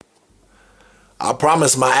I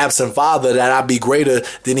promised my absent father that I'd be greater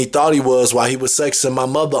than he thought he was while he was sexing my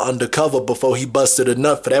mother undercover before he busted a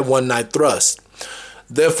nut for that one night thrust.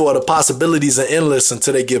 Therefore, the possibilities are endless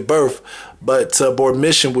until they give birth, but to abort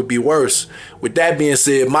mission would be worse. With that being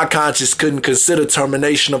said, my conscience couldn't consider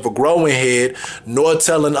termination of a growing head, nor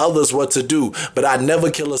telling others what to do, but I'd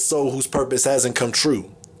never kill a soul whose purpose hasn't come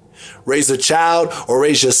true. Raise a child or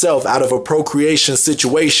raise yourself out of a procreation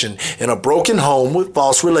situation in a broken home with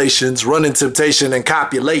false relations, running temptation, and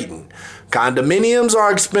copulating. Condominiums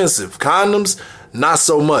are expensive. Condoms, not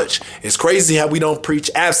so much. It's crazy how we don't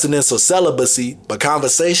preach abstinence or celibacy, but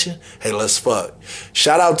conversation, hey, let's fuck.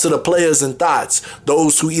 Shout out to the players and thoughts,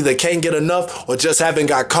 those who either can't get enough or just haven't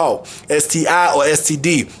got caught. STI or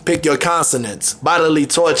STD, pick your consonants. Bodily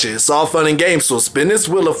torture, it's all fun and games, so spin this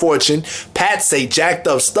wheel of fortune. Pat say jacked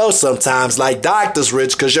up stuff sometimes like doctors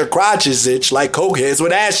rich cause your crotch is itch like cokeheads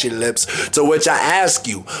with ashy lips. To which I ask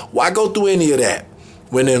you, why go through any of that?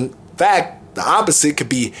 When in fact, the opposite could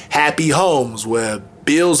be happy homes where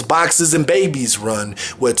bills, boxes, and babies run,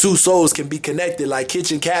 where two souls can be connected like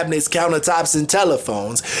kitchen cabinets, countertops, and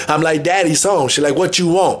telephones. I'm like, daddy's home. She like, what you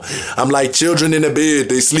want? I'm like, children in the bed,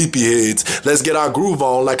 they sleepyheads. Let's get our groove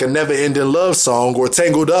on like a never-ending love song, or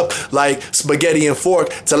tangled up like spaghetti and fork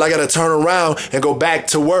till I gotta turn around and go back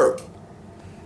to work.